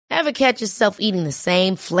Ever catch yourself eating the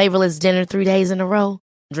same flavorless dinner 3 days in a row?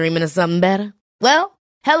 Dreaming of something better? Well,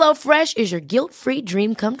 HelloFresh is your guilt-free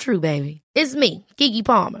dream come true, baby. It's me, Keke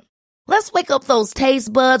Palmer. Let's wake up those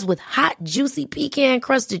taste buds with hot, juicy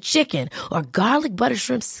pecan-crusted chicken or garlic butter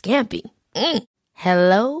shrimp scampi.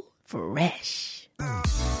 Hello Fresh.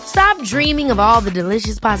 Stop dreaming of all the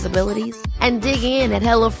delicious possibilities and dig in at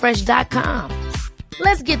HelloFresh.com.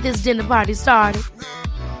 Let's get this dinner party started.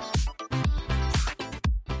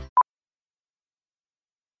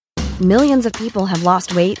 Millions of people have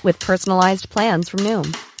lost weight with personalized plans from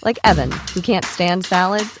Noom. Like Evan, who can't stand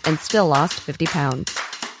salads and still lost 50 pounds.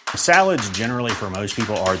 Salads generally for most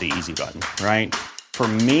people are the easy button, right? For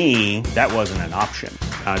me, that wasn't an option.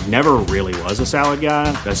 I never really was a salad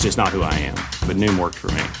guy. That's just not who I am. But Noom worked for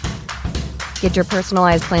me. Get your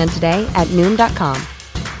personalized plan today at Noom.com.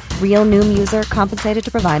 Real Noom user compensated to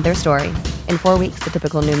provide their story. In 4 weeks, the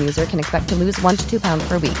typical Noom user can expect to lose 1 to 2 pounds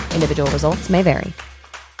per week. Individual results may vary.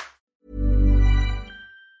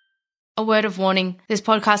 A word of warning, this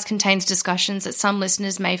podcast contains discussions that some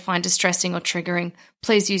listeners may find distressing or triggering.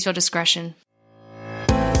 Please use your discretion.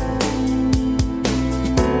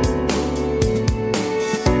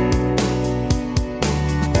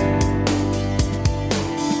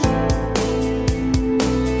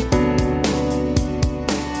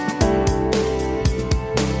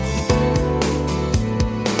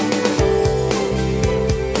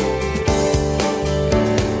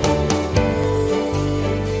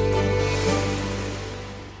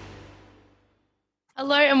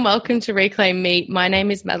 Hello and welcome to Reclaim Me. My name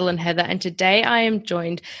is Madeline Heather and today I am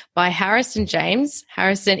joined by Harrison James.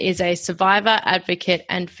 Harrison is a survivor, advocate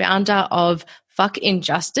and founder of Fuck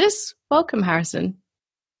Injustice. Welcome, Harrison.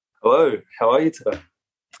 Hello, how are you today?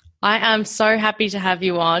 I am so happy to have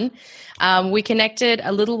you on. We connected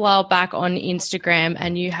a little while back on Instagram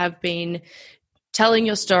and you have been telling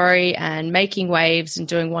your story and making waves and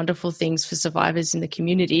doing wonderful things for survivors in the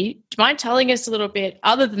community. Do you mind telling us a little bit,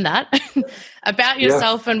 other than that, about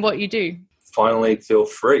yourself and what you do? Finally feel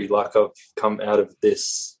free. Like I've come out of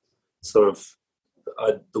this sort of,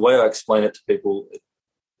 the way I explain it to people,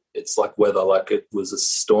 it's like weather, like it was a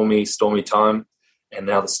stormy time and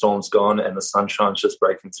now the storm's gone and the sunshine's just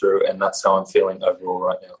breaking through and that's how I'm feeling overall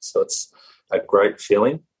right now. So it's a great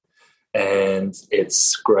feeling. And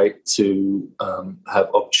it's great to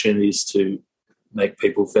have opportunities to make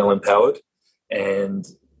people feel empowered. And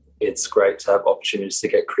it's great to have opportunities to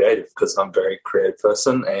get creative because I'm a very creative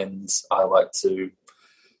person and I like to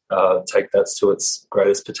take that to its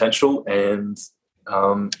greatest potential. And,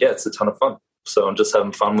 it's a ton of fun. So I'm just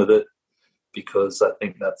having fun with it because I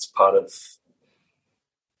think that's part of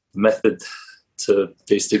the method to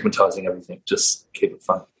destigmatizing everything. Just keep it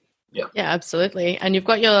fun. Yeah, absolutely. And you've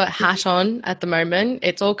got your hat on at the moment.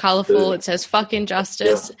 It's all colourful. It says Fuck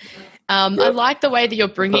Injustice. I like the way that you're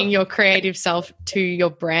bringing your creative self to your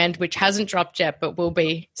brand, which hasn't dropped yet, but will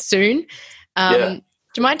be soon. Do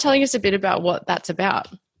you mind telling us a bit about what that's about?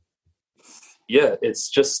 Yeah, it's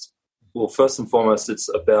just, well, first and foremost, it's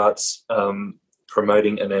about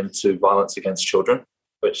promoting an end to violence against children,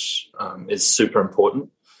 which is super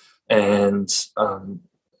important. And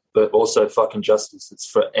but also Fuck Injustice. It's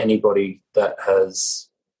for anybody that has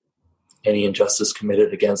any injustice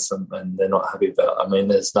committed against them and they're not happy about it. I mean,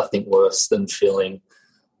 there's nothing worse than feeling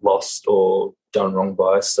lost or done wrong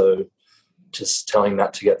by. So just telling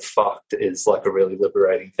that to get fucked is like a really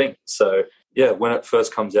liberating thing. So, yeah, when it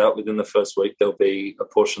first comes out, within the first week, there'll be a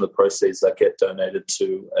portion of the proceeds that get donated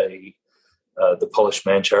to the Polished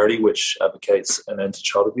Man charity, which advocates an end to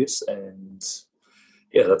child abuse. And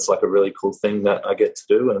yeah, that's like a really cool thing that I get to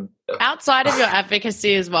do. And outside of your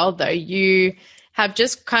advocacy as well, though, you have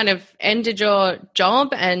just kind of ended your job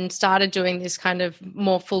and started doing this kind of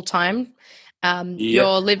more full-time.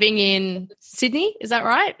 You're living in Sydney, is that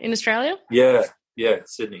right, in Australia? Yeah,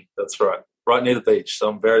 Sydney, that's right. Right near the beach, so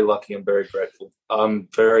I'm very lucky and very grateful. I'm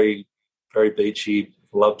very, very beachy,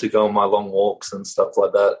 love to go on my long walks and stuff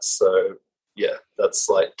like that. So, yeah, that's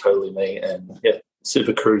like totally me. And, yeah,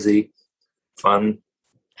 super cruisy, fun.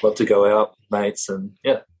 Love to go out, mates, and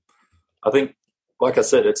I think, like I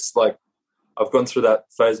said, it's like I've gone through that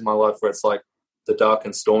phase of my life where it's like the dark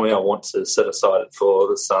and stormy. I want to set aside for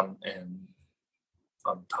the sun and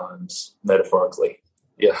fun times, metaphorically.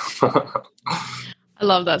 Yeah. I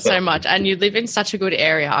love that so much, and you live in such a good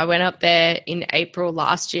area. I went up there in April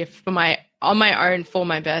last year on my own for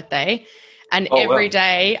my birthday, and every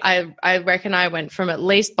day I reckon I went from at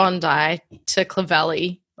least Bondi to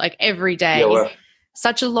Clovelly, like every day. Yeah, wow.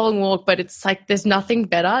 Such a long walk, but it's like there's nothing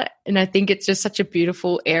better. And I think it's just such a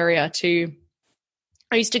beautiful area to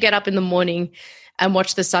 – I used to get up in the morning and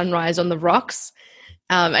watch the sunrise on the rocks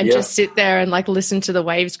and just sit there and like listen to the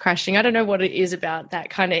waves crashing. I don't know what it is about that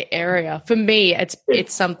kind of area. For me,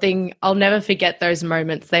 it's something I'll never forget. Those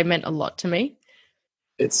moments, they meant a lot to me.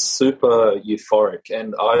 It's super euphoric,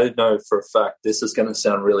 and I know for a fact this is going to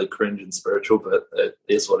sound really cringe and spiritual, but it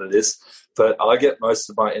is what it is. But I get most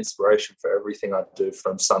of my inspiration for everything I do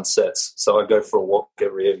from sunsets. So I go for a walk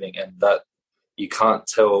every evening, and that you can't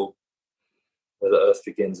tell where the earth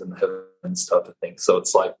begins and the heavens type of thing. So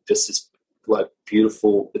it's like just this like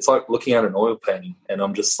beautiful, it's like looking at an oil painting, and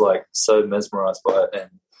I'm just like so mesmerized by it.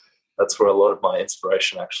 And that's where a lot of my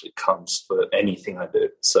inspiration actually comes for anything I do.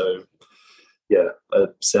 So yeah,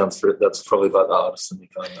 that's probably like the artist in me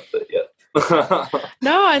coming up, but yeah.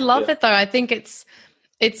 No, I love it though. I think it's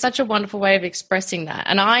such a wonderful way of expressing that.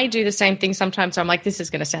 And I do the same thing sometimes. I'm like, this is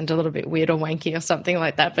going to sound a little bit weird or wanky or something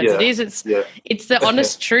like that, but it is. It's the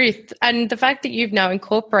honest truth. And the fact that you've now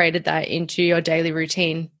incorporated that into your daily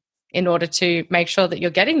routine in order to make sure that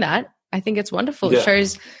you're getting that, I think it's wonderful. It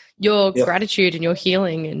shows your gratitude and your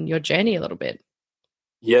healing and your journey a little bit.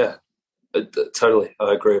 Yeah. Totally,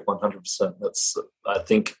 I agree 100%. I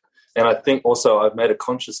think also I've made a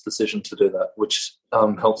conscious decision to do that, which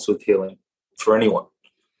helps with healing for anyone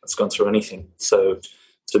that's gone through anything. So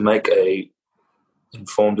to make a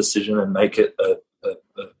informed decision and make it a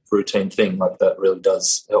routine thing like that really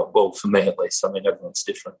does help. Well, for me at least. I mean, everyone's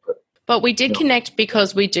different, but we did connect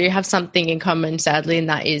because we do have something in common, sadly, and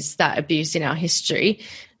that is that abuse in our history.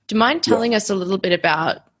 Do you mind telling us a little bit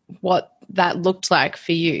about what that looked like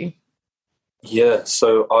for you? Yeah,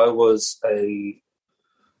 so I was a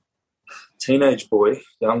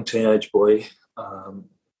young teenage boy.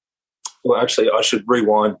 Well, actually, I should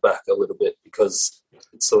rewind back a little bit because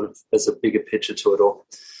it's sort of there's a bigger picture to it all.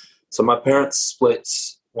 So my parents split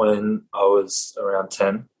when I was around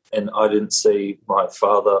 10, and I didn't see my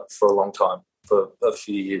father for a long time, for a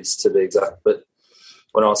few years to be exact. But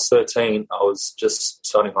when I was 13, I was just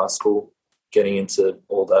starting high school, getting into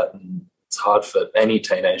all that, and it's hard for any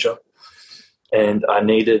teenager. And I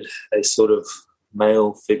needed a sort of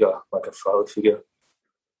male figure, like a father figure.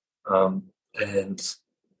 And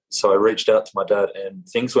so I reached out to my dad, and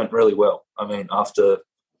things went really well. I mean, after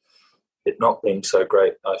it not being so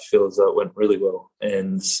great, I feel as though it went really well.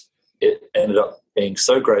 And it ended up being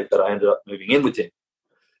so great that I ended up moving in with him.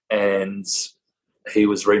 And he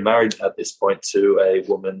was remarried at this point to a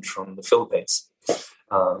woman from the Philippines,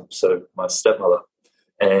 so my stepmother.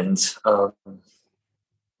 And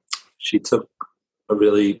she took a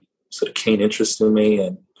really sort of keen interest in me,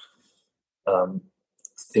 and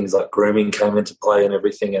things like grooming came into play and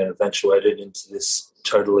everything, and it eventuated into this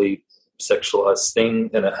totally sexualized thing,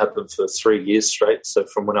 and it happened for 3 years straight, so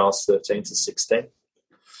from when I was 13 to 16,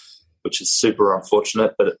 which is super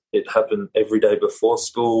unfortunate, but it happened every day before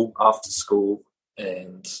school, after school,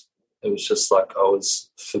 and it was just like I was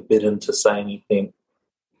forbidden to say anything.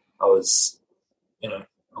 I was, a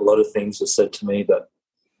lot of things were said to me that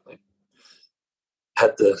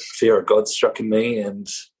had the fear of God struck in me. And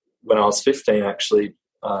when I was 15, actually,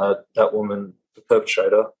 that woman, the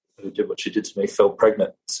perpetrator who did what she did to me, fell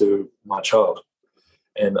pregnant to my child.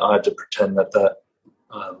 And I had to pretend that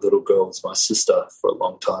little girl was my sister for a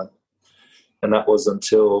long time. And that was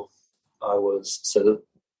until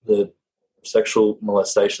the sexual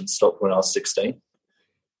molestation stopped when I was 16,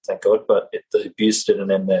 thank God. But the abuse didn't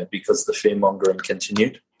end there because the fear-mongering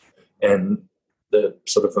continued. And the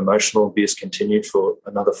sort of emotional abuse continued for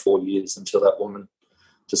another 4 years until that woman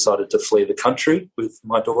decided to flee the country with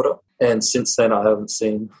my daughter. And since then, I haven't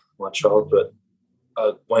seen my child. But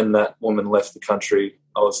when that woman left the country,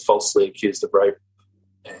 I was falsely accused of rape.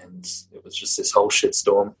 And it was just this whole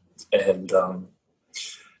shitstorm. And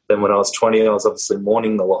then when I was 20, I was obviously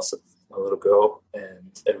mourning the loss of my little girl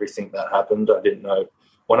and everything that happened. I didn't know.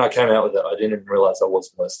 When I came out with it, I didn't even realize I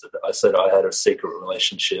was molested. I said I had a secret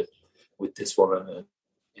relationship with this woman,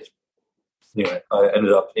 and I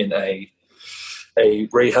ended up in a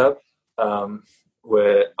rehab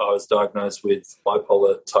where I was diagnosed with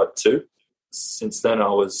bipolar type 2. Since then, I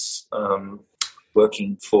was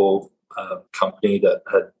working for a company that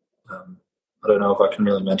had, I don't know if I can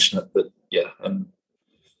really mention it, but yeah, and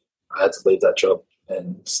I had to leave that job.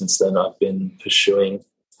 And since then, I've been pursuing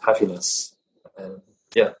happiness. And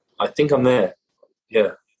yeah, I think I'm there.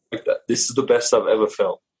 Yeah, this is the best I've ever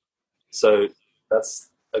felt. So that's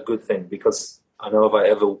a good thing, because I know if I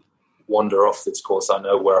ever wander off this course, I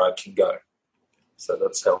know where I can go. So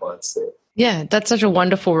that's how I'd see it. Yeah, that's such a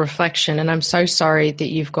wonderful reflection. And I'm so sorry that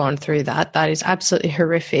you've gone through that. That is absolutely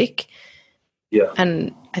horrific. Yeah.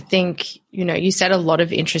 And I think, you said a lot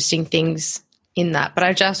of interesting things in that. But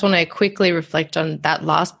I just want to quickly reflect on that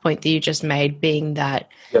last point that you just made, being that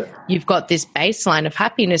you've got this baseline of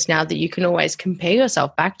happiness now that you can always compare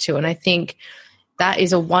yourself back to. And I think that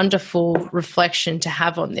is a wonderful reflection to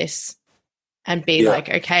have on this and be like,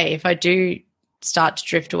 okay, if I do start to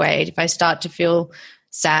drift away, if I start to feel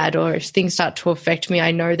sad or if things start to affect me,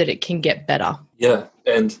 I know that it can get better. Yeah,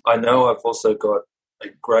 and I know I've also got a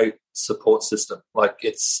great support system. Like,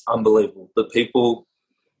 it's unbelievable. The people,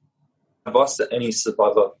 advice to any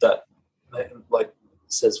survivor that like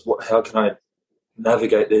says, how can I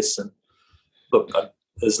navigate this? And look,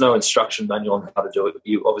 there's no instruction manual on how to do it.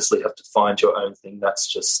 You obviously have to find your own thing.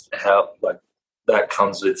 That's just how, like, that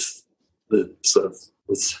comes with the sort of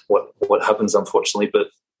with what happens, unfortunately. But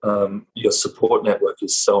your support network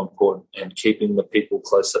is so important, and keeping the people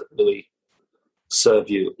close that really serve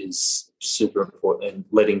you is super important, and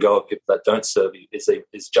letting go of people that don't serve you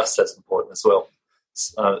is just as important as well.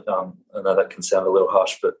 I know that can sound a little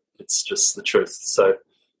harsh, but it's just the truth. So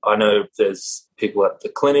I know there's people at the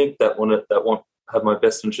clinic that want have my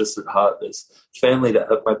best interests at heart. There's family that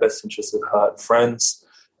have my best interests at heart, friends,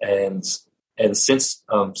 and since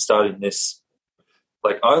starting this,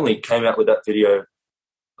 like, I only came out with that video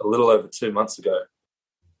a little over 2 months ago.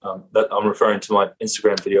 That I'm referring to my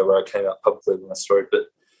Instagram video where I came out publicly with my story.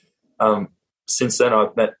 But since then,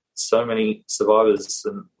 I've met so many survivors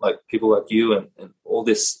and like people like you and all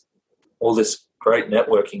this great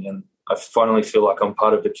networking, and I finally feel like I'm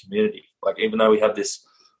part of the community. Like, even though we have this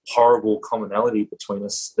horrible commonality between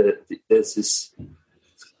us, there's this,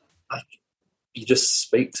 like, you just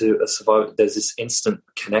speak to a survivor, there's this instant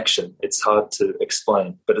connection. It's hard to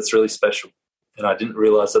explain, but it's really special. And I didn't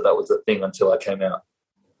realize that was a thing until I came out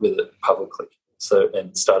with it publicly.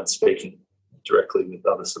 And started speaking directly with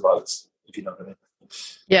other survivors, if you know what I mean.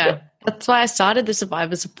 Yeah. That's why I started the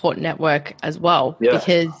Survivor Support Network as well,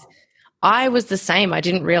 because I was the same. I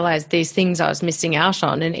didn't realize these things I was missing out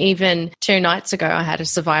on. And even 2 nights ago, I had a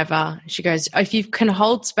survivor. She goes, if you can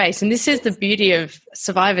hold space, and this is the beauty of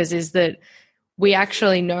survivors, is that we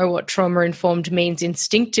actually know what trauma-informed means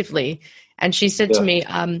instinctively. And she said to me,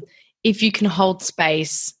 if you can hold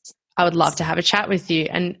space, I would love to have a chat with you.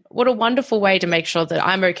 And what a wonderful way to make sure that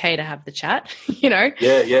I'm okay to have the chat, you know?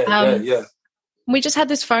 Yeah. We just had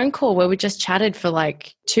this phone call where we just chatted for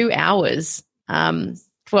like 2 hours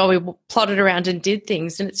while we plotted around and did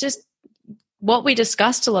things. And it's just what we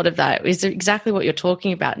discussed, a lot of that is exactly what you're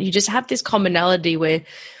talking about. You just have this commonality where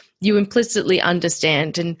you implicitly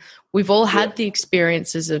understand. And we've all had the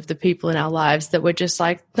experiences of the people in our lives that were just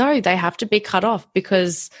like, no, they have to be cut off,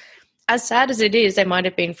 because as sad as it is, they might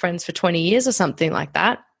have been friends for 20 years or something like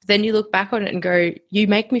that. Then you look back on it and go, you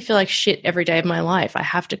make me feel like shit every day of my life. I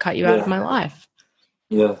have to cut you out of my life.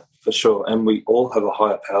 Yeah, for sure. And we all have a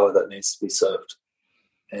higher power that needs to be served.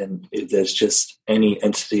 And if there's just any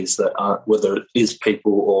entities that aren't, whether it is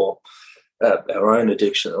people or our own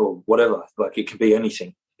addiction or whatever, like, it could be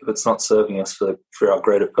anything. If it's not serving us for our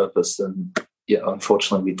greater purpose, then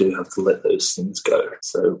unfortunately we do have to let those things go.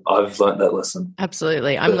 So I've learned that lesson.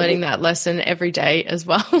 Absolutely. I'm learning that lesson every day as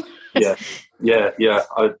well. Yeah.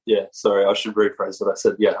 Sorry, I should rephrase what I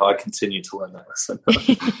said. Yeah, I continue to learn that lesson.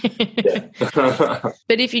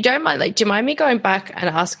 But if you don't mind, like, do you mind me going back and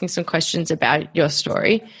asking some questions about your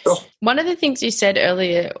story? Sure. One of the things you said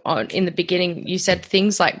earlier on in the beginning, you said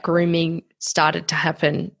things like grooming started to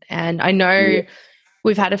happen. And I know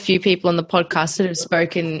we've had a few people on the podcast that have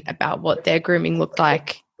spoken about what their grooming looked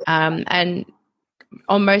like. And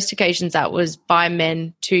on most occasions that was by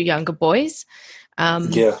men to younger boys.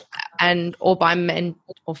 Or by men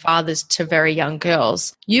or fathers to very young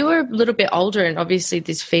girls. You were a little bit older, and obviously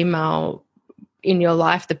this female in your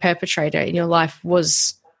life, the perpetrator in your life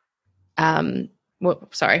was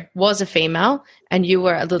a female, and you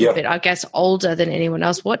were a little bit, I guess, older than anyone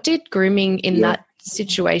else. What did grooming in that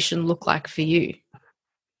situation look like for you?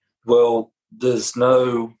 Well, there's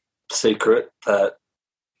no secret that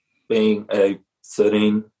being a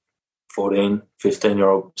 13, 14,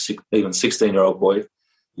 15-year-old, even 16-year-old boy,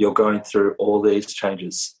 you're going through all these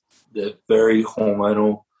changes. They're very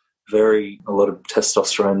hormonal, a lot of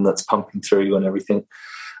testosterone that's pumping through you and everything.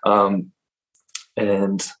 And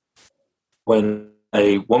when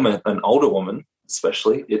a woman, an older woman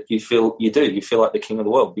especially, you feel like the king of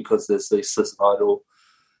the world, because there's these societal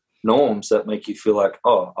norms that make you feel like,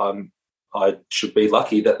 I should be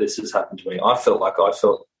lucky that this has happened to me. I felt as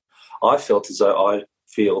though I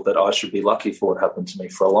feel that I should be lucky for what happened to me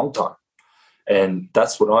for a long time. And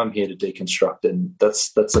that's what I'm here to deconstruct. And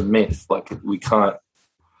that's a myth. Like, we can't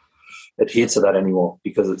adhere to that anymore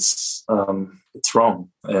because it's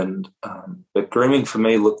wrong. And but grooming for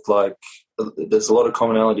me looked like there's a lot of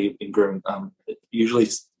commonality in grooming. It usually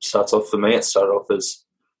starts off, for me, it started off as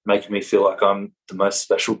making me feel like I'm the most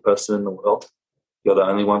special person in the world. You're the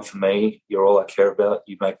only one for me. You're all I care about.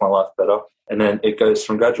 You make my life better. And then it goes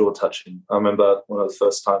from gradual touching. I remember one of the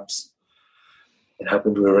first times it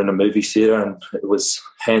happened, we were in a movie theatre and it was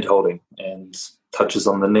hand-holding and touches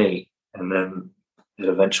on the knee. And then it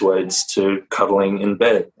eventuates to cuddling in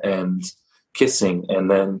bed and kissing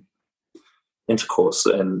and then intercourse.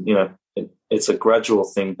 And, you know, it's a gradual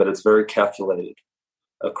thing, but it's very calculated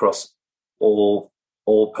across all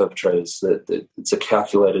perpetrators. That it's a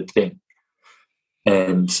calculated thing.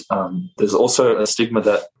 And there's also a stigma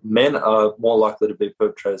that men are more likely to be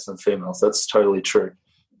perpetrators than females. That's totally true.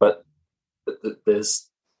 But there's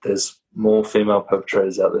more female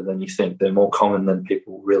perpetrators out there than you think. They're more common than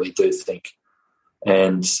people really do think.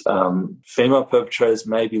 And female perpetrators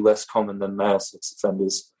may be less common than male sex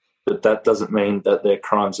offenders, but that doesn't mean that their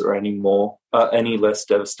crimes are any less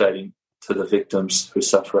devastating to the victims who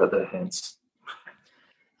suffer at their hands.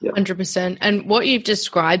 Yeah. 100%. And what you've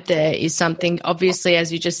described there is something, obviously,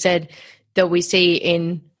 as you just said, that we see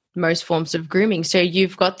in most forms of grooming. So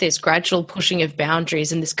you've got this gradual pushing of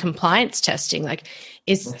boundaries and this compliance testing. Like,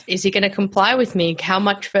 is he going to comply with me? How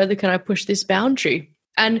much further can I push this boundary?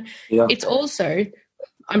 And it's also,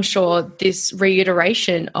 I'm sure, this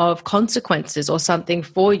reiteration of consequences or something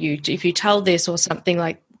for you. If you tell this or something,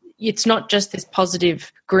 like, it's not just this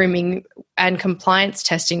positive grooming and compliance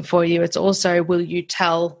testing for you. It's also, will you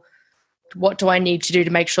tell, what do I need to do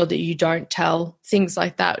to make sure that you don't tell, things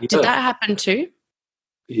like that. Yeah. Did that happen too?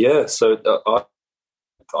 Yeah. So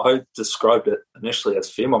I described it initially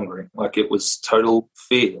as fear-mongering. Like, it was total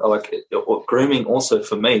fear. Grooming also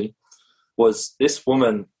for me was, this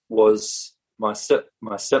woman was my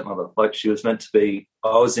stepmother. Like, she was meant to be,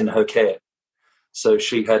 I was in her care. So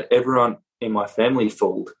she had everyone in my family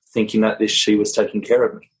fooled, thinking that she was taking care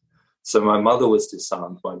of me. So my mother was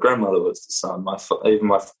disarmed, my grandmother was disarmed, even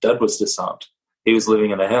my dad was disarmed. He was living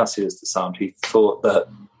in a house, he was disarmed. He thought that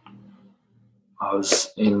I was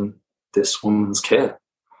in this woman's care.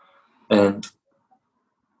 And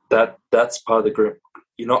that's part of the groom.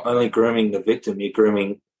 You're not only grooming the victim, you're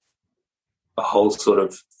grooming a whole sort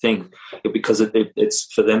of thing, because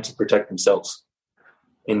it's for them to protect themselves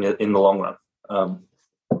in the long run.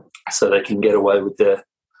 So they can get away with their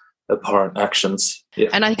abhorrent actions. Yeah.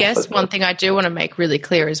 And I guess one thing I do want to make really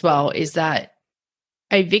clear as well is that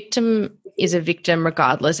a victim is a victim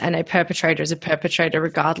regardless, and a perpetrator is a perpetrator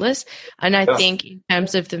regardless. And I think in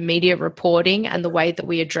terms of the media reporting and the way that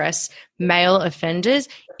we address male offenders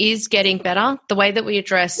is getting better. The way that we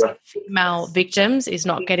address female victims is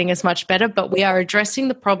not getting as much better, but we are addressing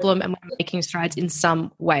the problem and we're making strides in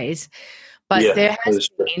some ways. But there has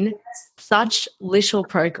been such little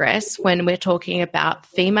progress when we're talking about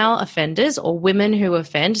female offenders or women who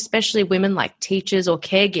offend, especially women like teachers or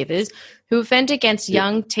caregivers who offend against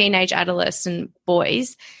young teenage adolescent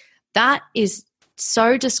boys. That is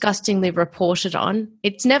so disgustingly reported on.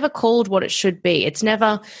 It's never called what it should be. It's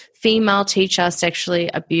never female teacher sexually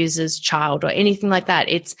abuses child or anything like that.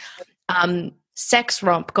 It's sex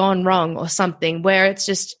romp gone wrong or something, where it's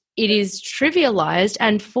just, it is trivialized.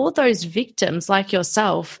 And for those victims like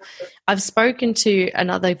yourself, I've spoken to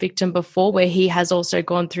another victim before where he has also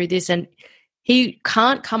gone through this, and he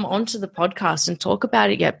can't come onto the podcast and talk about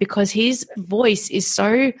it yet because his voice is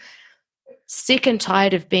so sick and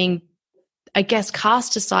tired of being, I guess,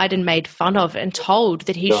 cast aside and made fun of and told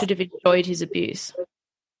that he should have enjoyed his abuse.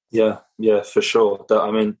 Yeah, for sure.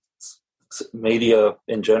 I mean, media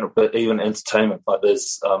in general, but even entertainment. Like,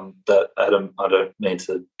 there's that Adam, I don't need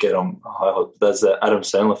to get on a high hope, there's that Adam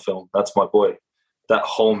Sandler film, That's My Boy. That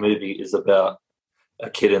whole movie is about a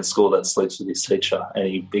kid in school that sleeps with his teacher and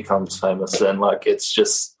he becomes famous. And, like, it's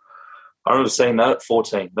just, I remember seeing that at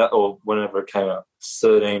 14, or whenever it came out,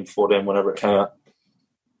 13, 14, whenever it came out.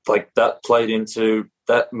 Like, that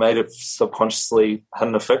made it subconsciously had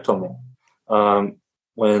an effect on me.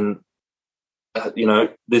 When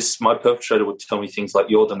my perpetrator would tell me things like,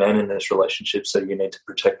 you're the man in this relationship, so you need to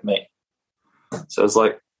protect me. So it's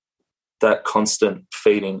like that constant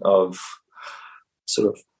feeding of sort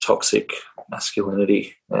of toxic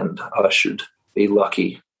masculinity, and I should be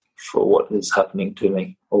lucky for what is happening to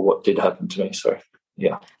me, or what did happen to me. So,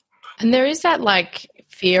 yeah. And there is that, like,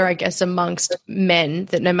 fear, I guess, amongst men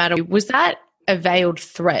that no matter, was that a veiled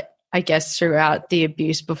threat, I guess, throughout the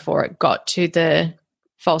abuse before it got to the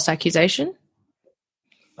false accusation?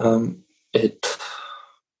 It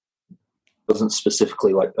wasn't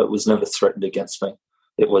specifically like, it was never threatened against me.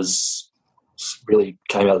 It was really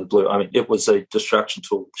came out of the blue. I mean, it was a distraction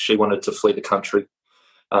tool. She wanted to flee the country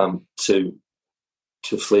to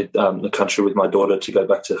to flee the country with my daughter to go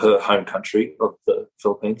back to her home country of the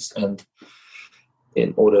Philippines. And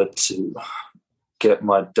in order to get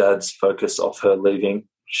my dad's focus off her leaving,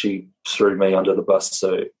 she threw me under the bus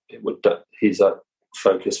so his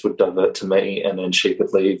focus would divert to me, and then she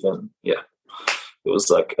could leave. And yeah, it was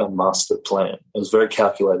like a master plan. It was very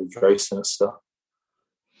calculated, very sinister.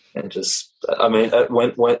 And just, I mean,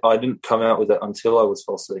 when I didn't come out with it until I was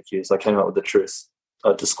falsely accused. I came out with the truth.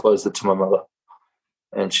 I disclosed it to my mother.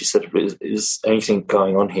 And she said, is anything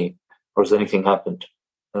going on here? Or has anything happened?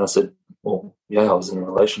 And I said, well, yeah, I was in a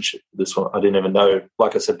relationship with this one. I didn't even know,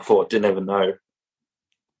 like I said before, didn't even know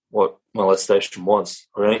what molestation was,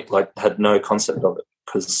 or had no concept of it.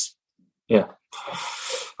 Because, yeah,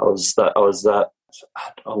 I was that,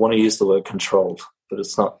 I want to use the word controlled, but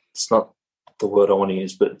it's not the word I want to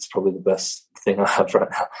use, but it's probably the best thing I have right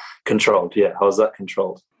now. Controlled, yeah, I was that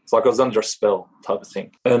controlled. It's like I was under a spell type of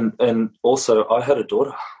thing. And also I had a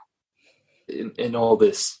daughter in all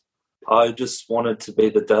this. I just wanted to be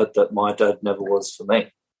the dad that my dad never was for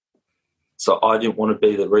me. So I didn't want to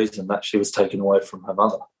be the reason that she was taken away from her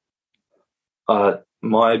mother.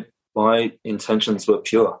 My intentions were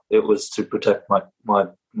pure. It was to protect my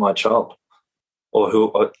child, my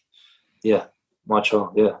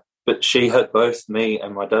child, yeah. But she had both me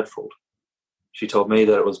and my dad fooled. She told me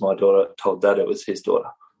that it was my daughter, told Dad it was his daughter.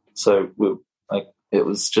 So it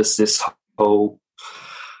was just this whole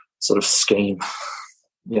sort of scheme.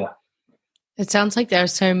 Yeah. It sounds like there are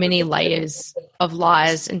so many layers of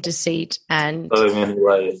lies and deceit, and so many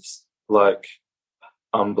layers, like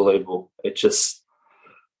unbelievable. It's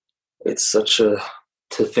such to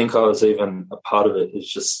think I was even a part of it is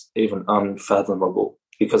just even unfathomable,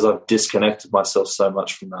 because I've disconnected myself so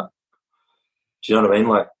much from that. Do you know what I mean?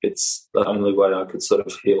 Like, it's the only way I could sort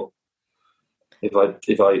of heal.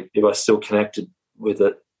 If I still connected with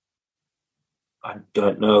it, I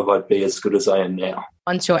don't know if I'd be as good as I am now.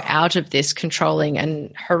 Once you're out of this controlling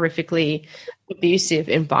and horrifically abusive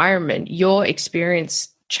environment, your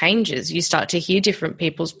experience changes. You start to hear different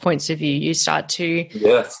people's points of view. You start to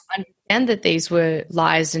understand that these were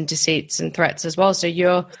lies and deceits and threats as well. So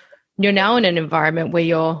you're now in an environment where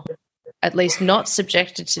you're at least not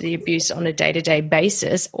subjected to the abuse on a day-to-day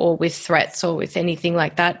basis, or with threats or with anything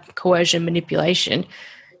like that, coercion, manipulation.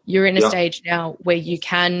 You're in a stage now where you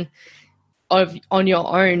can, on your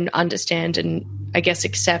own, understand and, I guess,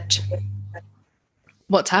 accept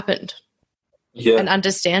what's happened. Yeah. And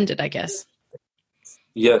understand it, I guess.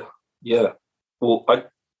 Yeah. Well,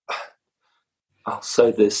 I'll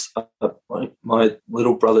say this. My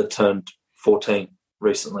little brother turned 14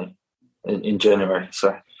 recently in January,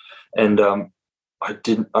 sorry. And I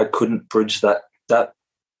couldn't bridge that.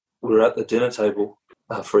 We were at the dinner table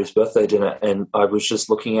for his birthday dinner, and I was just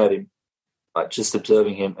looking at him, just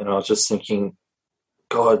observing him, and I was just thinking,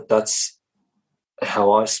 God, that's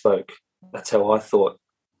how I spoke. That's how I thought.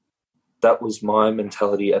 That was my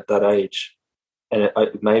mentality at that age. And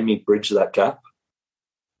it made me bridge that gap,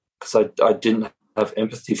 because I didn't have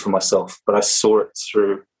empathy for myself, but I saw it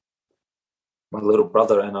through my little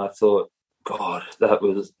brother, and I thought, God,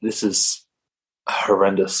 this is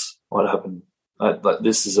horrendous. What happened?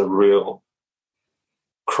 This is a real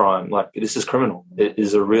crime. Like, this is criminal. It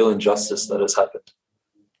is a real injustice that has happened.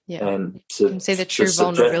 Yeah, and you can see the true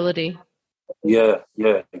vulnerability. Yeah,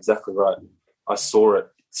 exactly right. I saw it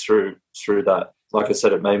through that. Like I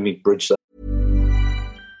said, it made me bridge that.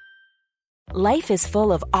 Life is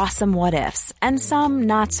full of awesome what-ifs, and some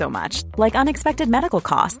not so much, like unexpected medical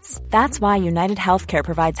costs. That's why United Healthcare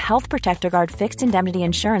provides Health Protector Guard fixed indemnity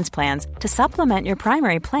insurance plans to supplement your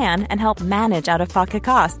primary plan and help manage out-of-pocket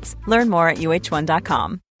costs. Learn more at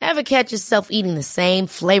UH1.com. Ever catch yourself eating the same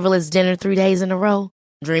flavorless dinner 3 days in a row?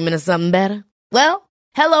 Dreaming of something better? Well,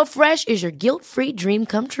 HelloFresh is your guilt-free dream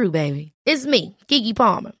come true, baby. It's me, Keke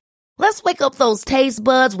Palmer. Let's wake up those taste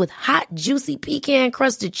buds with hot, juicy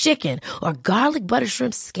pecan-crusted chicken or garlic butter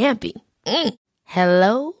shrimp scampi.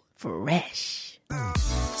 Hello Fresh.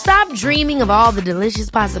 Stop dreaming of all the delicious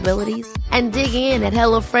possibilities and dig in at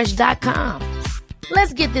HelloFresh.com.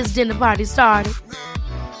 Let's get this dinner party started.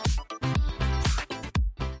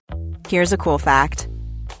 Here's a cool fact.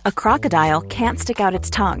 A crocodile can't stick out its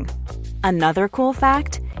tongue. Another cool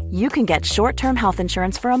fact, you can get short-term health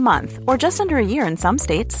insurance for a month or just under a year in some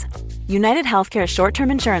states. United Healthcare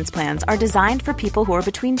short-term insurance plans are designed for people who are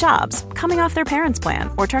between jobs, coming off their parents' plan,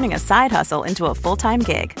 or turning a side hustle into a full-time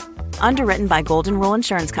gig. Underwritten by Golden Rule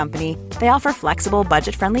Insurance Company, they offer flexible,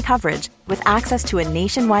 budget-friendly coverage with access to a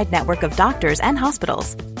nationwide network of doctors and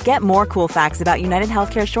hospitals. Get more cool facts about United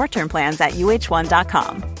Healthcare short-term plans at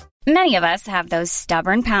UH1.com. Many of us have those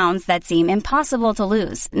stubborn pounds that seem impossible to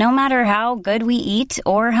lose, no matter how good we eat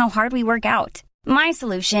or how hard we work out. My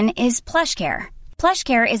solution is PlushCare.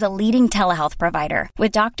 PlushCare is a leading telehealth provider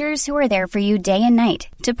with doctors who are there for you day and night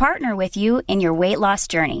to partner with you in your weight loss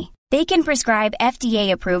journey. They can prescribe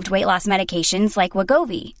FDA-approved weight loss medications like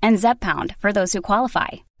Wegovy and Zepbound for those who qualify.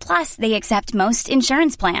 Plus, they accept most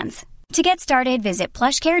insurance plans. To get started, visit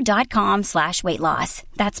plushcare.com/weightloss.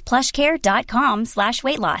 That's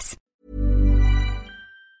plushcare.com/weightloss.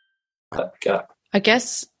 I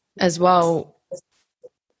guess as well,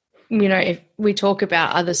 if we talk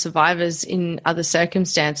about other survivors in other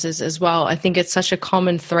circumstances as well, I think it's such a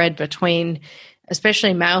common thread between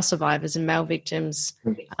especially male survivors and male victims,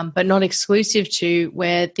 but not exclusive to,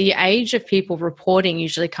 where the age of people reporting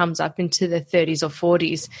usually comes up into their 30s or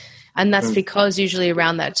 40s. And that's because usually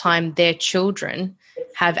around that time, their children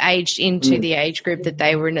have aged into the age group that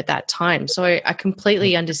they were in at that time. So I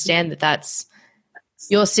completely understand that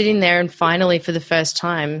you're sitting there and finally for the first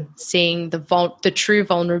time seeing the true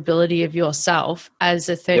vulnerability of yourself as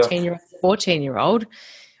a 13-year-old, 14-year-old,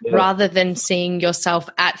 rather than seeing yourself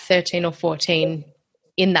at 13 or 14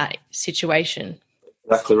 in that situation.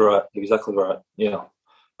 Exactly right. Yeah.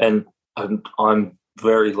 And I'm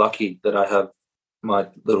very lucky that I have my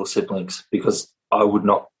little siblings, because I would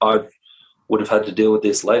have had to deal with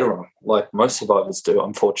this later on, like most survivors do,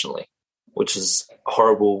 unfortunately, which is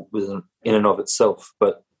horrible in and of itself.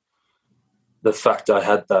 But the fact I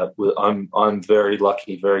had that, I'm very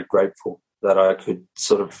lucky, very grateful that I could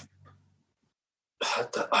sort of,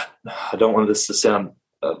 I don't want this to sound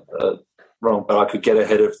wrong, but I could get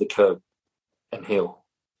ahead of the curve and heal.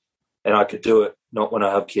 And I could do it not when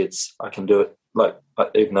I have kids. I can do it,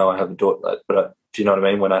 even though I have a daughter, but do you know what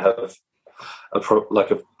I mean? When I have a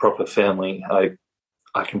proper family, I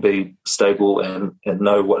can be stable and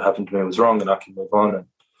know what happened to me was wrong, and I can move on. And,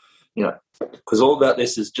 because all about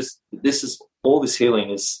this is all this healing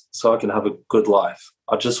is so I can have a good life.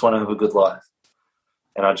 I just want to have a good life.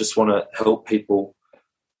 And I just want to help people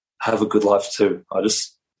have a good life too. I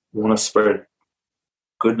just want to spread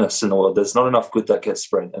goodness in the world. There's not enough good that gets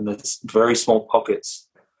spread, and there's very small pockets,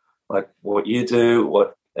 like what you do,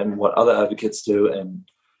 what other advocates do, and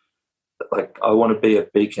I want to be a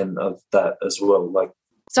beacon of that as well.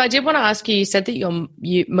 So I did want to ask you. You said that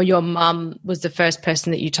your mum was the first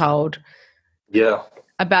person that you told. Yeah.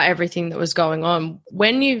 About everything that was going on.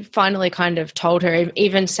 When you finally kind of told her,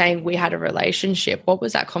 even saying we had a relationship, what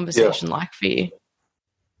was that conversation like for you?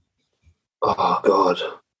 Oh, God.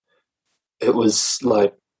 It was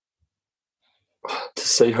like, to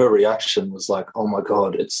see her reaction was like, oh, my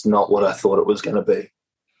God, it's not what I thought it was going to be.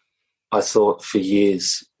 I thought for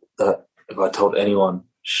years that if I told anyone,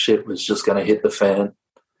 shit was just going to hit the fan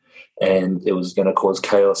and it was going to cause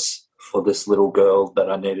chaos for this little girl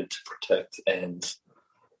that I needed to protect. And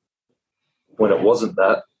when it wasn't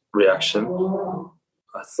that reaction,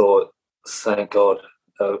 I thought, thank God.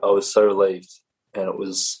 I was so relieved. And it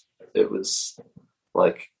was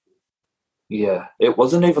like, yeah, it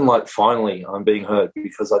wasn't even like finally I'm being heard,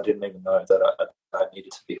 because I didn't even know that I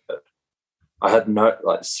needed to be heard. I had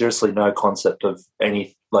seriously no concept of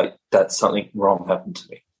that something wrong happened to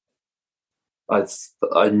me. I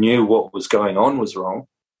knew what was going on was wrong,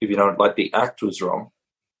 the act was wrong,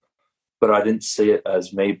 but I didn't see it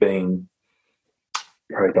as me being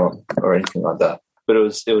preyed on or anything like that. But it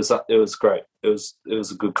was great. It was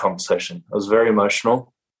a good conversation. It was very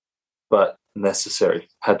emotional, but necessary.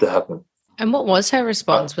 Had to happen. And what was her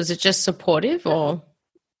response? Was it just supportive or?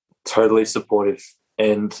 Totally supportive.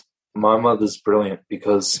 And my mother's brilliant,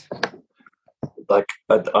 because I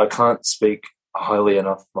can't speak highly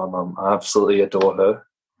enough of my mum. I absolutely adore her,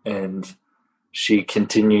 and she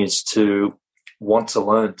continues to want to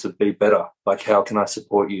learn to be better. How can I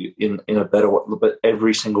support you in a better way? But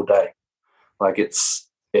every single day, it's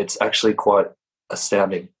actually quite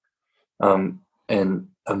astounding, and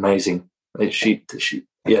amazing.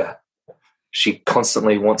 She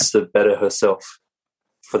constantly wants to better herself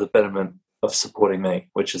for the betterment of supporting me,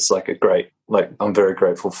 which is a great, I'm very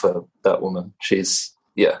grateful for that woman. She's,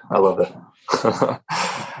 I love her.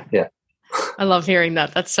 Yeah. I love hearing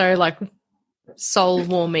that. That's so soul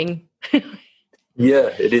warming. Yeah,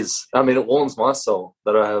 it is. I mean, it warms my soul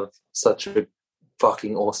that I have such a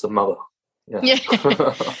fucking awesome mother. Yeah.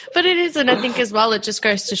 But it is. And I think as well, it just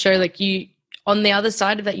goes to show you, on the other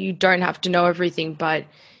side of that, you don't have to know everything, but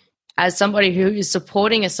as somebody who is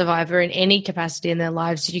supporting a survivor in any capacity in their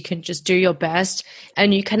lives, you can just do your best,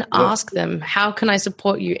 and you can ask them, how can I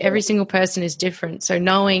support you? Every single person is different. So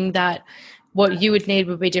knowing that what you would need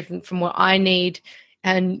would be different from what I need,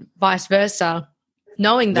 and vice versa,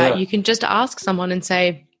 knowing that you can just ask someone and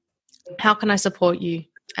say, how can I support you?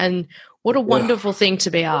 And what a wonderful thing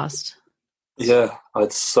to be asked. Yeah,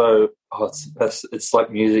 it's the best. It's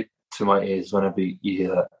like music to my ears whenever you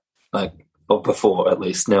hear that. Like, or before at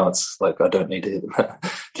least. Now it's like I don't need to hear that.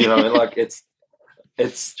 Do you know what I mean? Like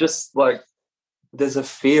it's just like there's a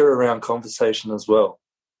fear around conversation as well,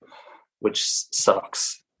 which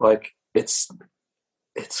sucks. Like it's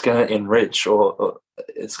going to enrich or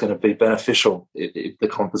it's going to be beneficial if the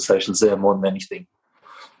conversation's there more than anything.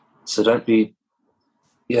 So don't be.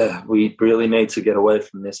 Yeah, we really need to get away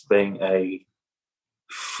from this being a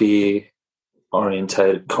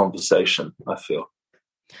fear-orientated conversation, I feel.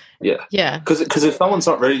 Yeah. Yeah. Because if someone's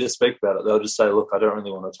not ready to speak about it, they'll just say, look, I don't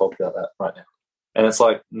really want to talk about that right now. And it's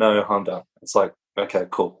like, no, I'm done. It's like, okay,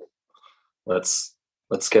 cool. Let's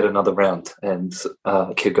get another round and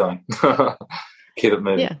keep going. Keep it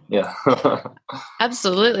moving. Yeah.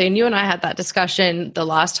 Absolutely. And you and I had that discussion the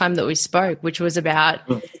last time that we spoke, which was about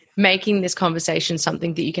making this conversation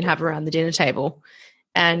something that you can have around the dinner table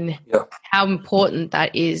and how important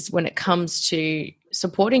that is when it comes to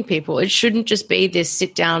supporting people. It shouldn't just be this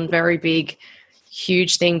sit down, very big,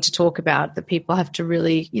 huge thing to talk about that people have to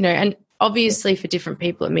really, and obviously for different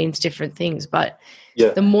people it means different things, but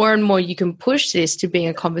the more and more you can push this to being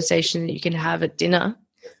a conversation that you can have at dinner,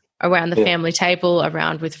 around the family table,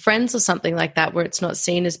 around with friends or something like that, where it's not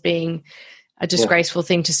seen as being a disgraceful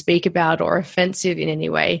thing to speak about or offensive in any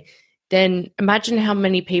way, then imagine how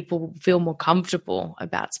many people feel more comfortable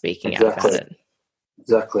about speaking out about it.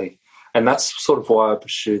 Exactly. And that's sort of why I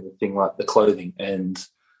pursue the thing like the clothing and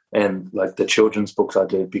like the children's books I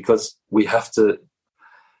do, because we have to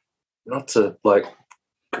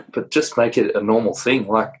but just make it a normal thing.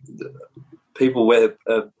 Like people wear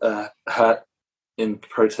a hat in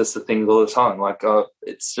protest of things all the time. Like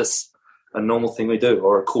it's just a normal thing we do,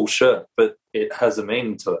 or a cool shirt, but it has a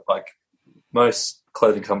meaning to it. Like most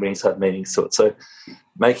clothing companies have meanings to it. So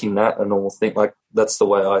making that a normal thing, like that's the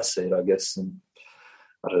way I see it, I guess. And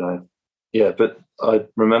I don't know. Yeah, but I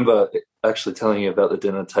remember actually telling you about the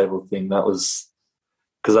dinner table thing. That was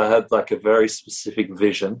because I had like a very specific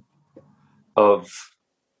vision of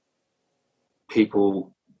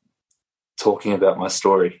people talking about my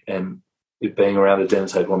story and it being around a dinner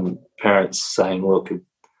table and parents saying, look,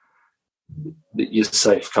 you're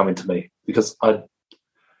safe coming to me. Because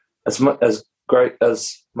as great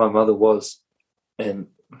as my mother was, and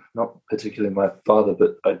not particularly my father,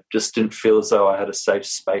 but I just didn't feel as though I had a safe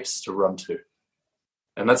space to run to.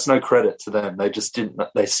 And that's no credit to them. They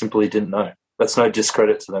simply didn't know. That's no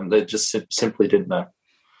discredit to them. They just simply didn't know.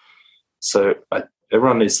 So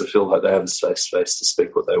everyone needs to feel like they have a safe space to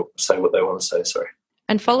speak what they want to say. Sorry.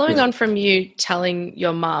 And following on from you telling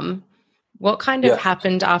your mum, what kind of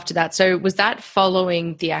happened after that? So was that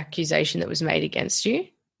following the accusation that was made against you?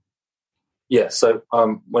 Yeah. So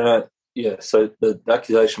so the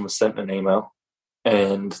accusation was sent in an email,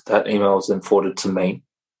 and that email was then forwarded to me,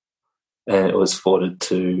 and it was forwarded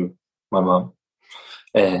to my mum,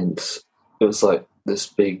 and it was like this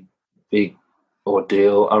big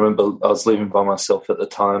ordeal. I remember I was living by myself at the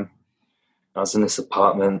time. I was in this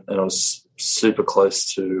apartment, and I was super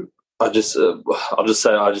close to. I'll just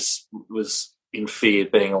say I just was in fear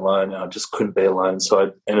of being alone, and I just couldn't be alone. So I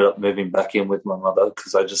ended up moving back in with my mother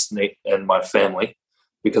and my family,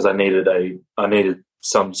 because I needed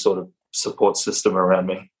some sort of support system around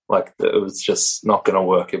me. Like it was just not going to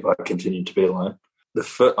work if I continued to be alone.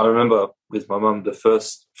 I remember with my mum, the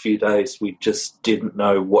first few days we just didn't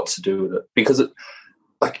know what to do with it, because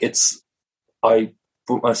I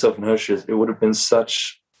put myself in her shoes. It would have been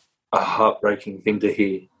such a heartbreaking thing to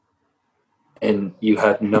hear, and you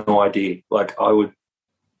had no idea. Like I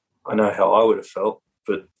know how I would have felt,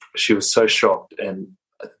 but she was so shocked and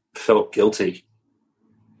felt guilty,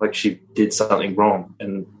 like she did something wrong,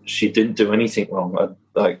 and she didn't do anything wrong.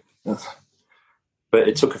 But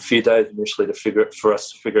it took a few days initially for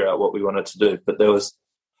us to figure out what we wanted to do. But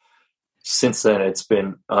since then, it's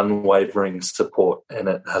been unwavering support, and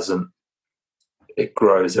it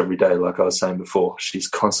grows every day. Like I was saying before, she's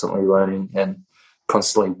constantly learning and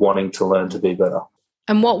constantly wanting to learn to be better.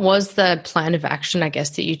 And what was the plan of action, I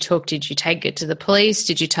guess, that you took? Did you take it to the police?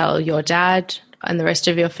 Did you tell your dad and the rest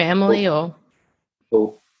of your family? Well,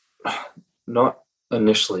 not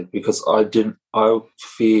initially, because I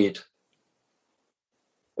feared.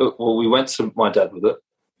 Well, we went to my dad with it,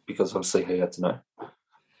 because obviously he had to know.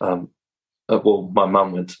 My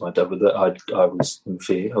mum went to my dad with it. I was in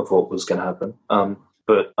fear of what was going to happen.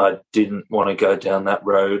 But I didn't want to go down that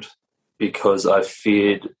road, because I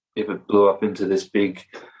feared if it blew up into this big,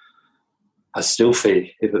 I still fear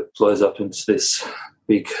if it blows up into this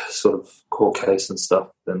big sort of court case and stuff,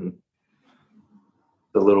 then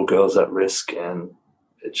the little girl's at risk, and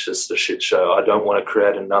it's just a shit show. I don't want to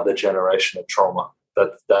create another generation of trauma.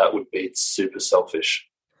 That would be super selfish.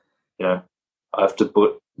 You know, I have to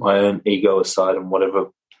put my own ego aside and whatever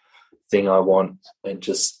thing I want and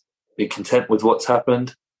just be content with what's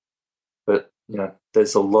happened. But, you know,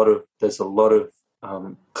 there's a lot of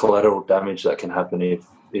collateral damage that can happen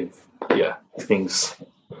if things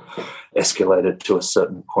escalated to a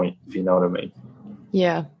certain point, if you know what I mean.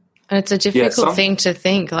 Yeah. And it's a difficult thing to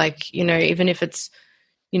think, like, you know, even if it's,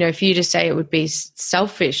 you know, for you to say it would be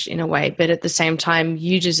selfish in a way, but at the same time,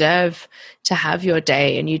 you deserve to have your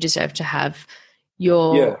day and you deserve to have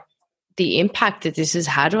the impact that this has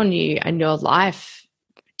had on you and your life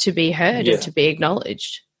to be heard and to be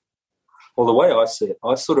acknowledged. Well, the way I see it,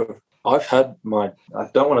 I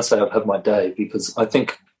don't want to say I've had my day, because I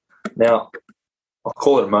think now I'll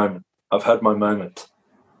call it a moment. I've had my moment,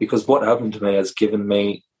 because what happened to me has given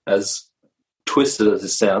me, as twisted as it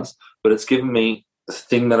sounds, but it's given me the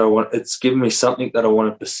thing that I want. It's given me something that I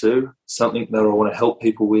want to pursue, something that I want to help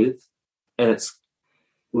people with, and it's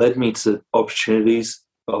led me to opportunities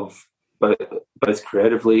of both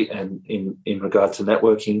creatively and in regard to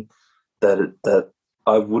networking that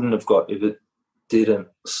I wouldn't have got if it didn't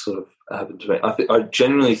sort of happen to me. I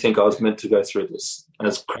genuinely think I was meant to go through this,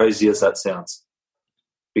 as crazy as that sounds,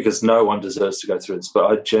 because no one deserves to go through this. But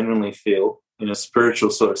I genuinely feel, in a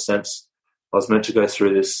spiritual sort of sense, I was meant to go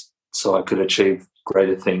through this so I could achieve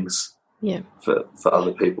greater things for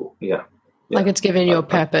other people. Yeah. Like it's given you a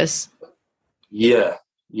purpose. Yeah.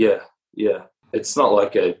 It's not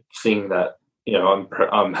like a thing that, you know,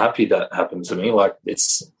 I'm happy that happened to me. Like,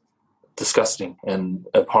 it's disgusting and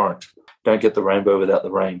abhorrent. Don't get the rainbow without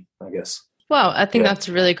the rain, I guess. Well, I think that's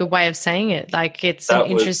a really good way of saying it. Like, it's an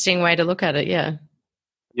interesting way to look at it, yeah.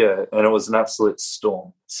 Yeah, and it was an absolute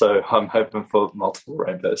storm. So I'm hoping for multiple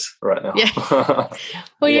rainbows right now. Yeah.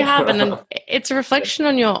 Well, you have, and it's a reflection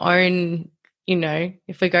on your own, you know,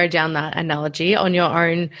 if we go down that analogy, on your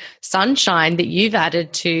own sunshine that you've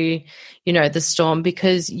added to, you know, the storm,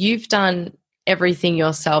 because you've done everything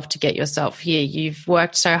yourself to get yourself here. You've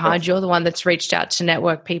worked so hard. You're the one that's reached out to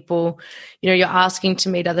network people. You know, you're asking to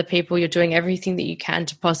meet other people. You're doing everything that you can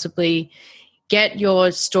to possibly get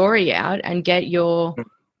your story out and get your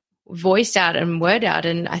voice out and word out.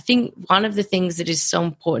 And I think one of the things that is so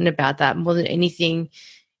important about that more than anything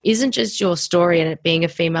isn't just your story and it being a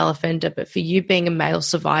female offender, but for you being a male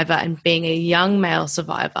survivor and being a young male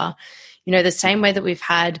survivor. You know, the same way that we've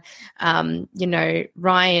had, you know,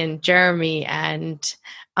 Ryan, Jeremy, and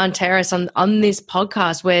Antares on this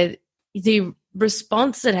podcast, where the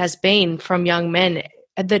response that has been from young men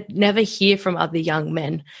that never hear from other young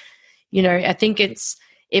men, you know, I think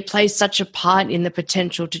it plays such a part in the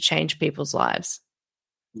potential to change people's lives.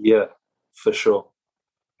 Yeah, for sure.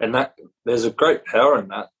 And that there's a great power in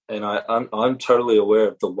that. And I'm totally aware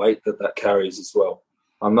of the weight that carries as well.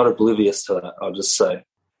 I'm not oblivious to that. I'll just say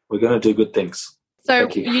we're going to do good things. So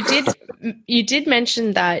you did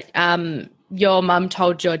mention that your mum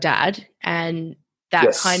told your dad, and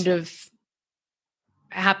that kind of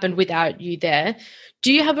happened without you there.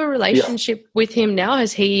 Do you have a relationship with him now?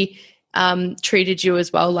 Has he treated you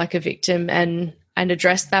as well like a victim and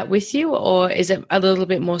addressed that with you, or is it a little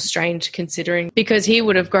bit more strange considering, because he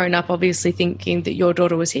would have grown up obviously thinking that your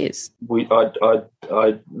daughter was his?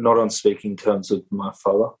 I not on speaking terms with my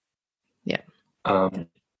father. Yeah.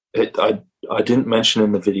 I didn't mention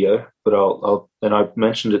in the video, but I'll and I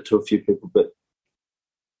mentioned it to a few people, but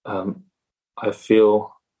I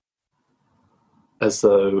feel as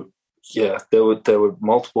though there were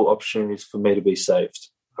multiple opportunities for me to be saved.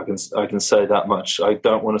 I can say that much. I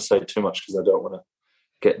don't want to say too much because I don't want to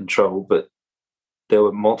get in trouble, but there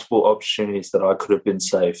were multiple opportunities that I could have been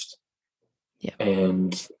saved. Yeah.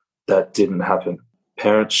 And that didn't happen.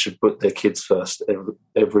 Parents should put their kids first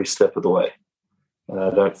every step of the way. And I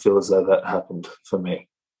don't feel as though that happened for me.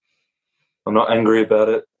 I'm not angry about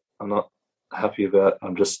it. I'm not happy about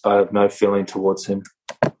it. I have no feeling towards him,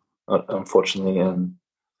 unfortunately, and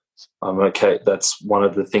I'm okay. That's one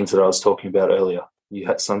of the things that I was talking about earlier.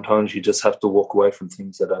 Sometimes you just have to walk away from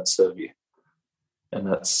things that don't serve you, and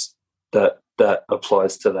that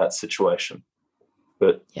applies to that situation.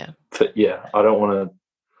 But I don't want to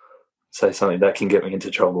say something that can get me into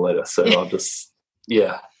trouble later. So I'll just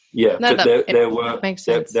No, but there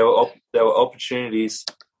were opportunities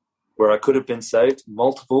where I could have been saved,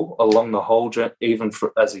 multiple along the whole journey, even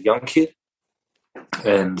as a young kid,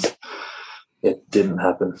 and it didn't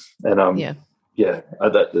happen. And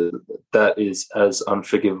that is as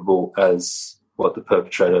unforgivable as what the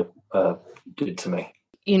perpetrator did to me.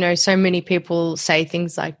 You know, so many people say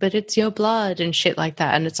things like, but it's your blood and shit like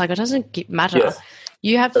that. And it's like, it doesn't matter.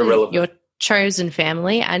 You have irrelevant. your chosen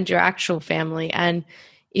family and your actual family. And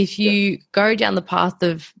if you go down the path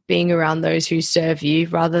of being around those who serve you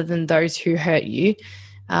rather than those who hurt you,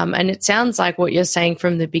 and it sounds like what you're saying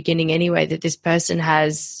from the beginning anyway, that this person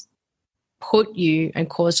has put you and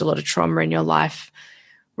caused a lot of trauma in your life,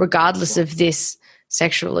 regardless of this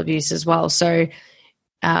sexual abuse as well. So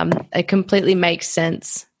it completely makes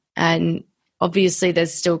sense. And obviously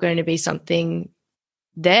there's still going to be something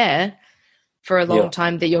there for a long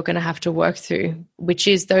time that you're going to have to work through, which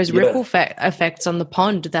is those ripple effects on the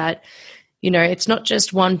pond that, you know, it's not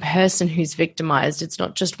just one person who's victimized. It's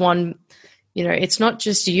not just one, you know, it's not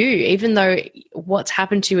just you, even though what's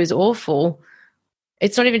happened to you is awful.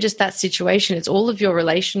 It's not even just that situation. It's all of your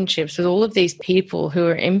relationships with all of these people who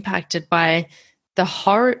are impacted by the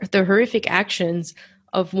horrific actions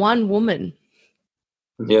of one woman.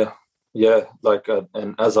 Yeah. Yeah, like,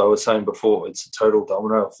 and as I was saying before, it's a total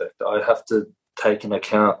domino effect. I have to take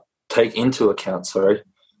into account, the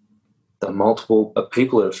multiple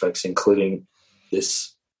people it affects, including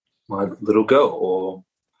my little girl,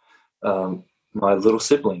 or my little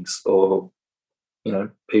siblings, or, you know,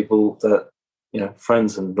 people that, you know,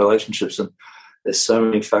 friends and relationships, and there's so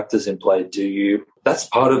many factors in play. That's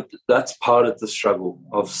part of the struggle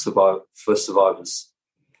for survivors.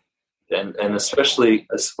 And especially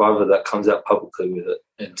a survivor that comes out publicly with it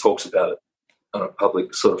and talks about it on a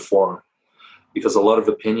public sort of forum, because a lot of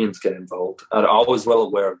opinions get involved. And I was well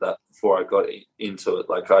aware of that before I got into it.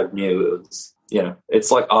 Like, I knew it was, you know,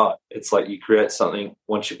 it's like art. It's like you create something,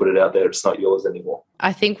 once you put it out there, it's not yours anymore.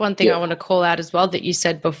 I think one thing I want to call out as well that you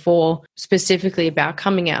said before, specifically about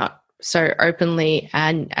coming out so openly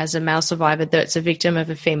and as a male survivor that's a victim of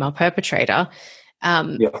a female perpetrator.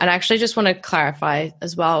 And I actually just want to clarify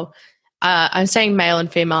as well, I'm saying male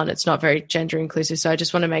and female, and it's not very gender inclusive. So I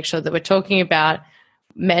just want to make sure that we're talking about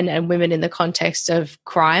men and women in the context of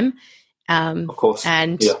crime. Of course.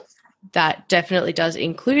 And that definitely does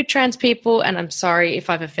include trans people. And I'm sorry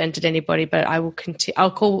if I've offended anybody, but I will continue.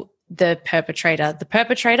 I'll call the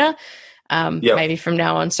perpetrator, maybe from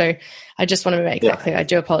now on. So I just want to make that clear. I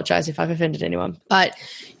do apologize if I've offended anyone. But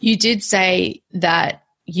you did say that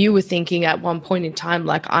you were thinking at one point in time,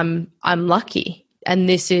 like, I'm lucky. And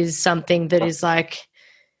this is something that is like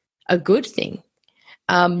a good thing.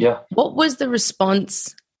 What was the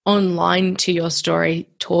response online to your story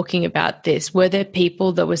talking about this? Were there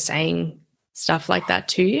people that were saying stuff like that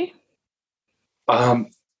to you?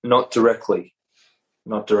 Not directly.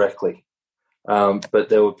 But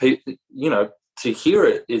there were people, you know, to hear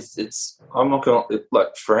it I'm not going to,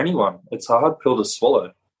 like, for anyone, it's a hard pill to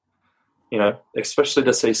swallow. You know, especially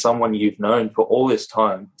to see someone you've known for all this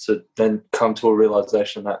time to then come to a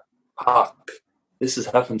realization that, this has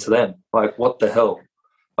happened to them. Like, what the hell?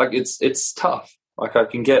 Like, it's tough. Like, I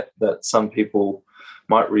can get that some people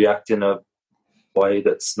might react in a way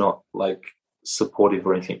that's not, like, supportive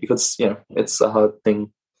or anything, because, you know, it's a hard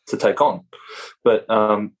thing to take on. But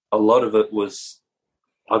a lot of it was,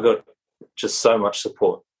 I got just so much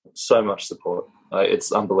support. It's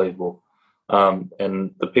unbelievable.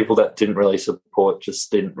 And the people that didn't really support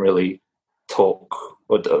just didn't really talk,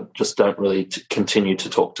 or just don't really continue to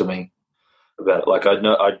talk to me about it. Like,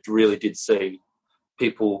 I really did see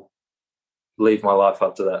people leave my life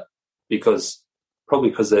after that, probably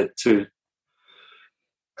because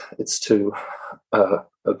it's too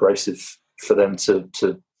abrasive for them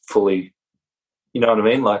to fully, you know what I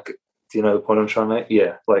mean? Like, do you know the point I'm trying to make?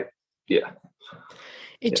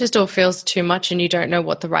 It just all feels too much, and you don't know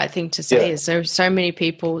what the right thing to say is. So many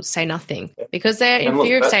people say nothing because they're in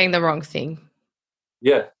fear of saying the wrong thing.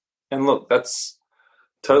 Yeah. And look, that's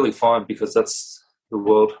totally fine, because that's the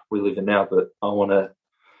world we live in now. But I want to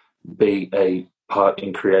be a part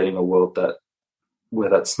in creating a world where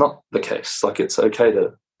that's not the case. Like, it's okay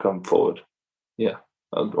to come forward. Yeah.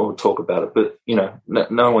 Or talk about it. But, you know,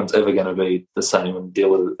 no one's ever going to be the same and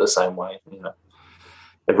deal with it the same way. You know,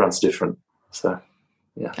 everyone's different. So.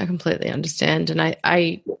 Yeah. I completely understand. And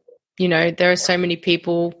I, you know, there are so many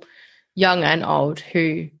people, young and old,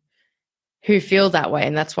 who feel that way.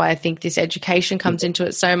 And that's why I think this education comes into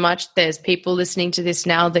it so much. There's people listening to this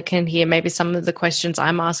now that can hear maybe some of the questions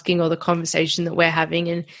I'm asking or the conversation that we're having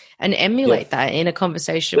and emulate that in a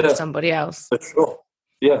conversation with somebody else. For sure.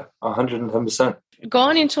 Yeah, 110%.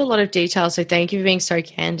 Gone into a lot of detail, so thank you for being so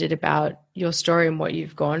candid about your story and what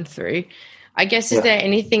you've gone through. I guess, is there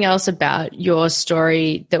anything else about your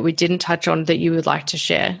story that we didn't touch on that you would like to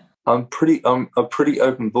share? I'm a pretty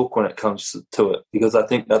open book when it comes to it, because I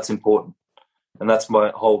think that's important. And that's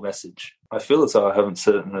my whole message. I feel as though I haven't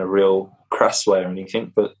said it in a real crass way or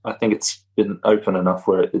anything, but I think it's been open enough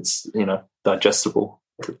where it's, you know, digestible.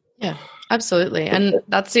 Yeah, absolutely. And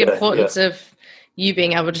that's the importance of you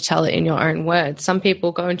being able to tell it in your own words. Some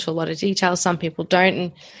people go into a lot of detail, some people don't.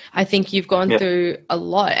 And I think you've gone through a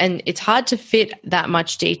lot, and it's hard to fit that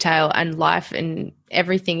much detail and life and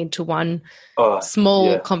everything into one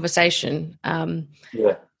small conversation.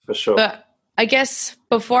 Yeah, for sure. But I guess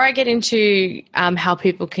before I get into how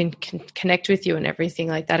people can connect with you and everything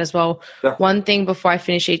like that as well, one thing before I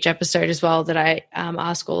finish each episode as well that I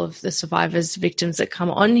ask all of the survivors, victims that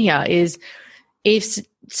come on here is, if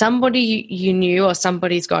somebody you knew or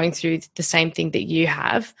somebody's going through the same thing that you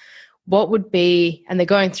have, what would be, and they're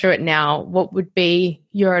going through it now, what would be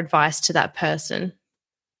your advice to that person?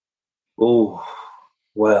 Oh,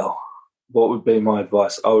 well, what would be my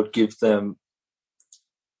advice? I would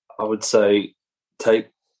say, take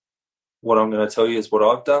what I'm going to tell you is what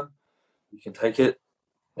I've done. You can take it,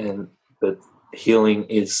 but healing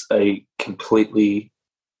is a completely,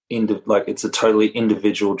 it's a totally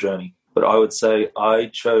individual journey. But I would say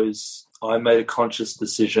I made a conscious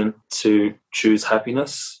decision to choose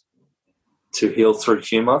happiness, to heal through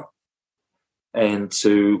humor, and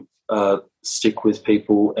to stick with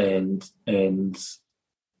people and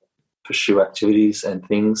pursue activities and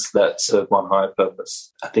things that serve my higher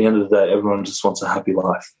purpose. At the end of the day, everyone just wants a happy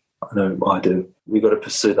life. I know I do. We've got to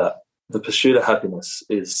pursue that. The pursuit of happiness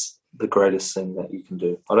is the greatest thing that you can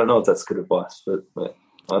do. I don't know if that's good advice, but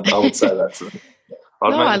I would say that to them.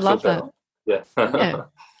 No, I love that. Yeah. Yeah.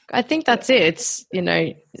 I think that's it. It's,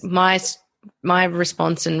 my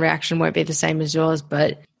response and reaction won't be the same as yours,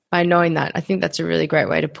 but by knowing that, I think that's a really great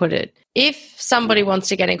way to put it. If somebody wants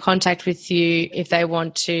to get in contact with you, if they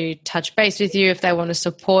want to touch base with you, if they want to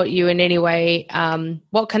support you in any way,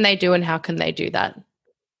 what can they do and how can they do that?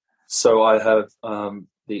 So I have my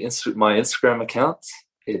Instagram account.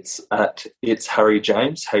 It's Harry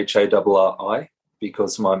James, HARRI,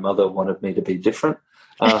 because my mother wanted me to be different.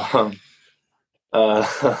 And I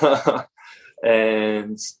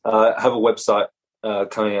have a website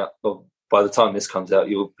coming out. Well, by the time this comes out,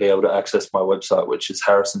 you'll be able to access my website, which is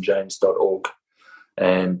harrisonjames.org.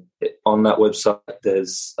 And on that website,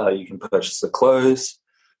 there's you can purchase the clothes.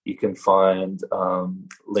 You can find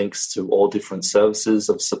links to all different services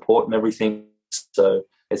of support and everything. So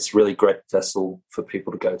it's really great vessel for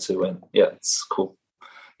people to go to, and it's cool.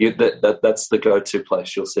 That's the go-to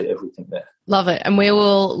place. You'll see everything there. Love it. And we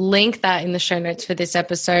will link that in the show notes for this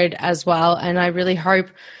episode as well. And I really hope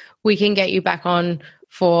we can get you back on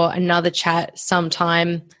for another chat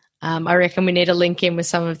sometime. I reckon we need to link in with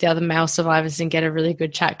some of the other male survivors and get a really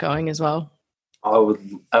good chat going as well. I would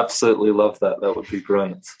absolutely love that. That would be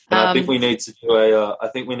brilliant. And I think we need to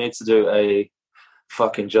do a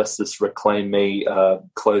fucking Justice Reclaim Me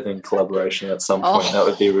clothing collaboration at some point. That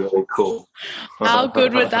would be really cool. How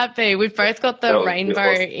good would that be? We've both got the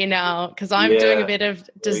rainbow in our, because I'm doing a bit of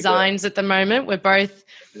designs at the moment. We're both,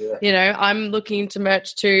 I'm looking to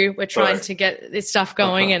merch too. We're trying to get this stuff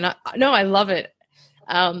going, and I love it.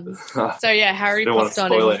 Harry popped on. I don't want to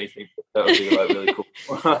spoil anything, but that would be really cool.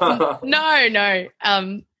 No.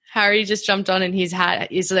 Harry just jumped on in his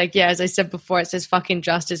hat. He's like, as I said before, it says fucking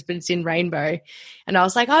justice, but it's in rainbow. And I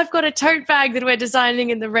was like, I've got a tote bag that we're designing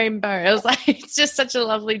in the rainbow. I was like, it's just such a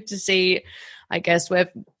lovely to see. I guess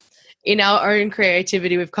in our own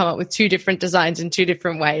creativity, we've come up with two different designs in two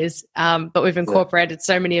different ways, but we've incorporated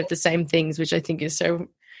so many of the same things, which I think is so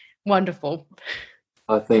wonderful.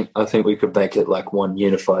 I think we could make it like one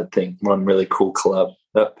unified thing, one really cool collab.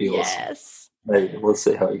 That'd be awesome. Yes. Maybe we'll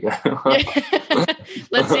see how we go.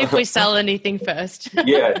 Let's see if we sell anything first.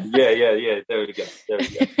 Yeah. There we go.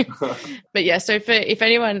 But so if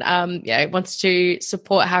anyone wants to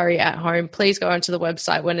support Harry at home, please go onto the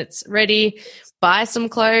website when it's ready. Buy some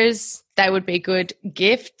clothes. They would be good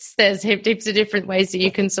gifts. There's heaps of different ways that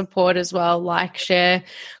you can support as well. Like, share,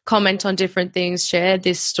 comment on different things, share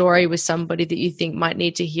this story with somebody that you think might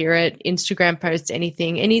need to hear it, Instagram posts,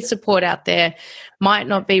 anything. Any support out there might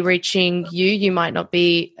not be reaching you. You might not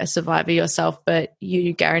be a survivor yourself, but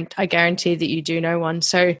I guarantee that you do know one.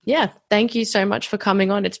 So, thank you so much for coming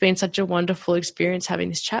on. It's been such a wonderful experience having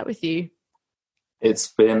this chat with you. It's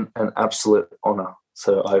been an absolute honor.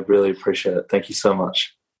 So I really appreciate it. Thank you so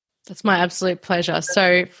much. That's my absolute pleasure.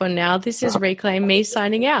 So for now, this is Reclaim Me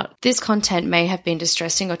signing out. This content may have been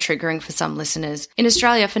distressing or triggering for some listeners. In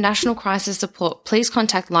Australia, for national crisis support, please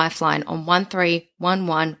contact Lifeline on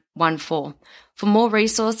 131114. For more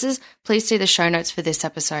resources, please see the show notes for this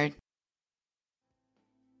episode.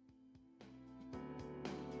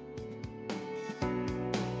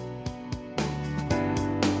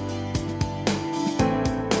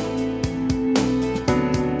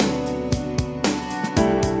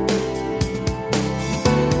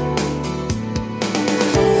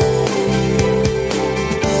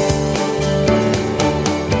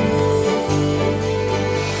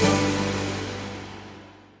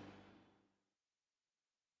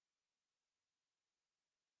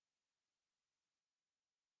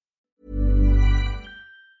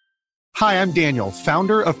 Hi, I'm Daniel,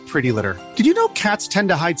 founder of Pretty Litter. Did you know cats tend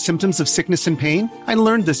to hide symptoms of sickness and pain? I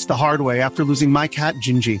learned this the hard way after losing my cat,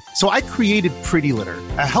 Gingy. So I created Pretty Litter,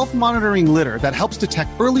 a health monitoring litter that helps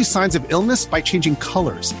detect early signs of illness by changing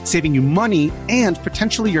colors, saving you money and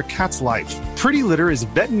potentially your cat's life. Pretty Litter is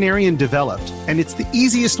veterinarian developed, and it's the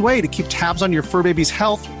easiest way to keep tabs on your fur baby's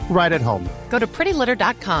health right at home. Go to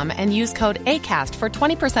prettylitter.com and use code ACAST for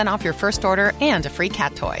 20% off your first order and a free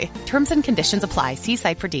cat toy. Terms and conditions apply. See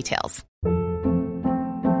site for details.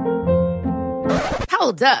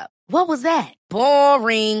 Hold up. What was that?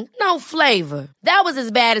 Boring. No flavor. That was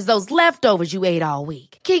as bad as those leftovers you ate all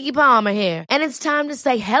week. Keke Palmer here, and it's time to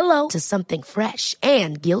say hello to something fresh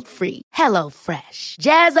and guilt-free. Hello Fresh.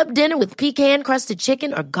 Jazz up dinner with pecan-crusted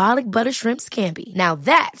chicken or garlic butter shrimp scampi. Now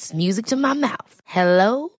that's music to my mouth.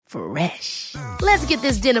 Hello Fresh. Let's get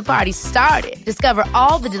this dinner party started. Discover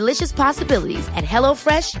all the delicious possibilities at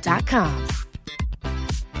HelloFresh.com.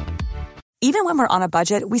 Even when we're on a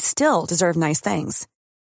budget, we still deserve nice things.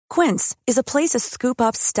 Quince is a place to scoop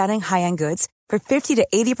up stunning high-end goods for 50 to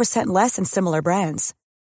 80% less than similar brands.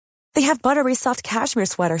 They have buttery soft cashmere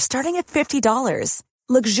sweaters starting at $50,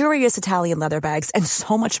 luxurious Italian leather bags, and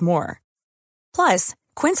so much more. Plus,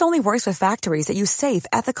 Quince only works with factories that use safe,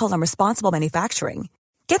 ethical, and responsible manufacturing.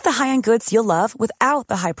 Get the high-end goods you'll love without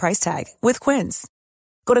the high price tag with Quince.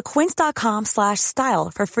 Go to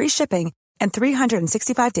quince.com/style for free shipping and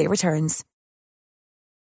 365-day returns.